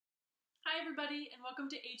Hi everybody and welcome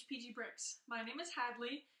to HPGBricks. My name is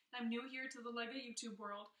Hadley and I'm new here to the LEGO YouTube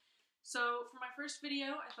world. So for my first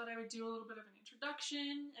video I thought I would do a little bit of an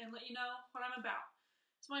introduction and let you know what I'm about.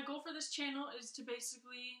 So my goal for this channel is to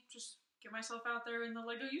basically just get myself out there in the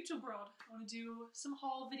LEGO YouTube world. I want to do some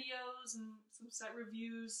haul videos and some set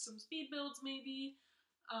reviews, some speed builds maybe,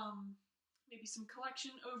 maybe some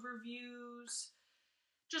collection overviews,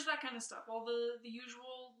 just that kind of stuff, all the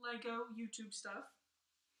usual LEGO YouTube stuff.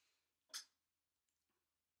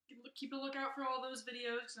 Keep a lookout for all those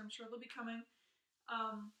videos because I'm sure they'll be coming.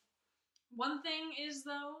 One thing is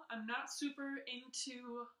though, I'm not super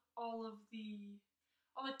into all the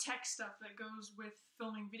tech stuff that goes with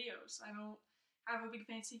filming videos. I don't have a big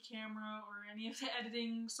fancy camera or any of the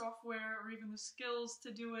editing software or even the skills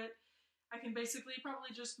to do it. I can basically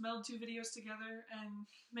probably just meld two videos together and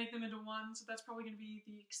make them into one, so that's probably going to be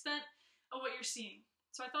the extent of what you're seeing.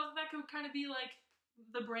 So I thought that could kind of be like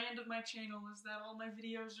the brand of my channel, is that all my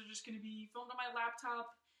videos are just going to be filmed on my laptop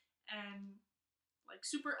and like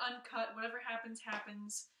super uncut. Whatever happens,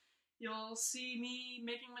 happens. You'll see me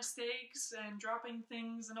making mistakes and dropping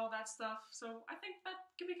things and all that stuff. So I think that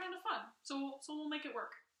could be kind of fun. So we'll make it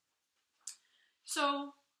work.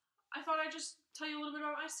 So I thought I'd just tell you a little bit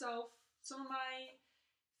about myself. Some of my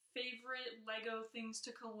favorite LEGO things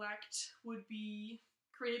to collect would be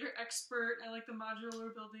Creator Expert. I like the modular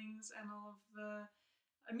buildings and all of the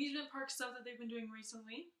amusement park stuff that they've been doing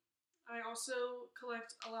recently. I also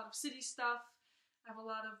collect a lot of city stuff. I have a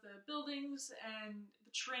lot of the buildings and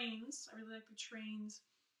the trains. I really like the trains.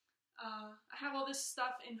 I have all this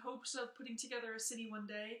stuff in hopes of putting together a city one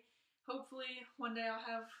day. Hopefully one day I'll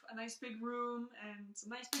have a nice big room and some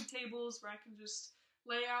nice big tables where I can just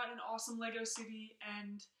lay out an awesome LEGO city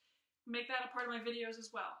and make that a part of my videos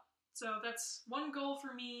as well. So that's one goal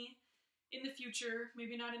for me in the future,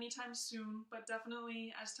 maybe not anytime soon, but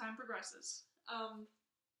definitely as time progresses.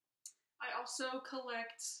 I also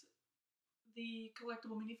collect the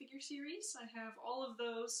collectible minifigure series. I have all of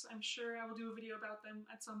those. I'm sure I will do a video about them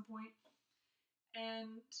at some point.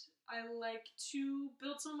 And I like to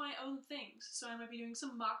build some of my own things. So I might be doing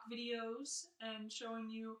some mock videos and showing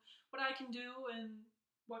you what I can do and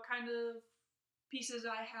what kind of pieces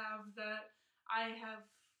I have that I have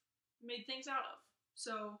made things out of.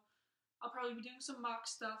 So I'll probably be doing some mock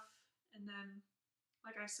stuff, and then,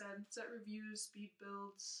 like I said, set reviews, speed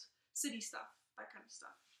builds, city stuff, that kind of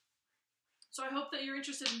stuff. So I hope that you're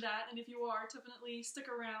interested in that, and if you are, definitely stick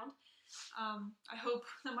around. I hope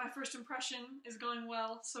that my first impression is going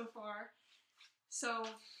well so far. So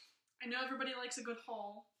I know everybody likes a good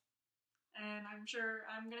haul, and I'm sure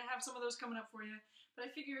I'm going to have some of those coming up for you, but I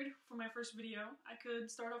figured for my first video I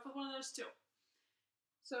could start off with one of those too.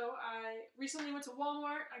 So I recently went to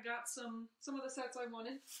Walmart. I got some of the sets I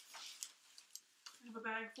wanted. I have a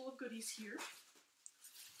bag full of goodies here.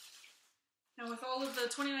 Now with all of the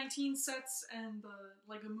 2019 sets and the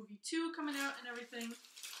LEGO Movie 2 coming out and everything,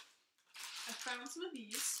 I found some of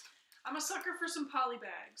these. I'm a sucker for some poly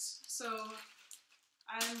bags, so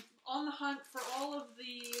I'm on the hunt for all of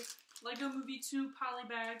the LEGO Movie 2 poly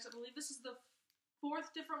bags. I believe this is the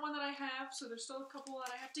 4th different one that I have, so there's still a couple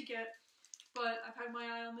that I have to get. But I've had my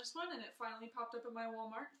eye on this one, and it finally popped up at my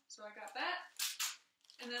Walmart, so I got that.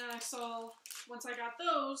 And then once I got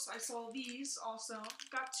those, I saw these also.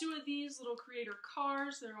 Got 2 of these little creator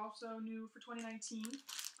cars. They're also new for 2019.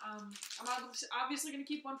 I'm obviously going to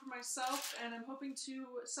keep one for myself, and I'm hoping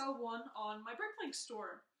to sell one on my Bricklink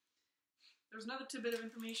store. There's another tidbit of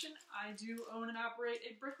information. I do own and operate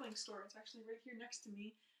a Bricklink store. It's actually right here next to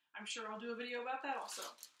me. I'm sure I'll do a video about that also.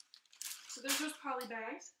 So there's those poly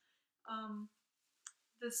bags.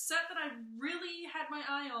 The set that I really had my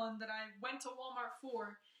eye on that I went to Walmart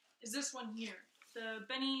for is this one here. The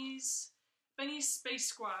Benny's Space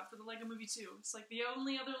Squad for the LEGO Movie 2. It's like the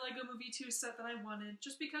only other LEGO Movie 2 set that I wanted,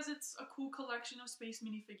 just because it's a cool collection of space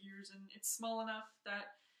minifigures and it's small enough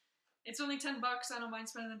that it's only 10 bucks. I don't mind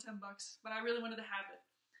spending the 10 bucks, but I really wanted to have it.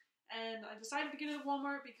 And I decided to get it at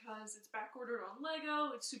Walmart because it's back-ordered on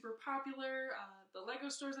LEGO, it's super popular. The LEGO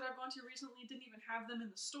stores that I've gone to recently didn't even have them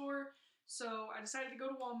in the store. So I decided to go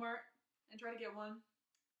to Walmart and try to get one.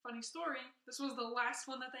 Funny story, this was the last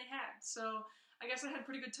one that they had, so I guess I had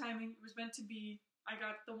pretty good timing. It was meant to be. I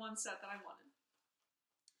got the one set that I wanted.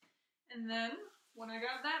 And then, when I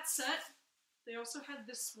got that set, they also had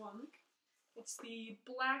this one. It's the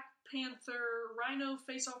Black Panther Rhino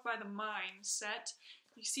Face Off by the Mine set.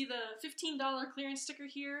 You see the $15 clearance sticker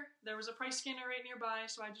here? There was a price scanner right nearby,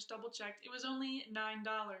 so I just double checked. It was only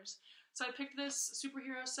 $9. So I picked this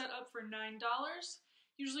superhero set up for $9.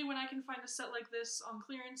 Usually when I can find a set like this on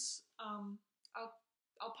clearance,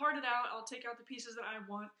 I'll part it out, I'll take out the pieces that I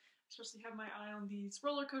want. especially have my eye on these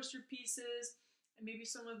roller coaster pieces and maybe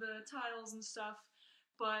some of the tiles and stuff.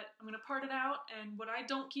 But I'm going to part it out, and what I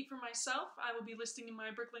don't keep for myself, I will be listing in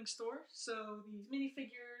my Bricklink store. So these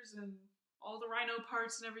minifigures and all the rhino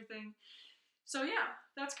parts and everything. So yeah,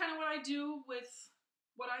 that's kind of what I do with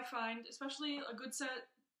what I find, especially a good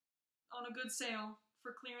set on a good sale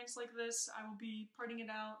for clearance like this. I will be parting it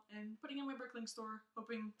out and putting it in my Bricklink store,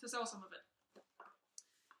 hoping to sell some of it.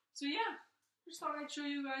 So yeah, just thought I'd show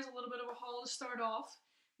you guys a little bit of a haul to start off,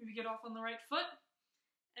 maybe get off on the right foot.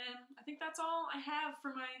 And I think that's all I have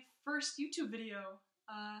for my first YouTube video.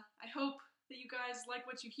 I hope that you guys like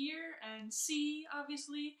what you hear and see,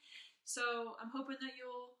 obviously. So I'm hoping that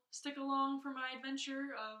you'll stick along for my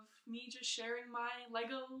adventure of me just sharing my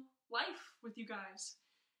LEGO life with you guys.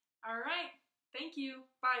 Alright, thank you.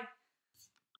 Bye.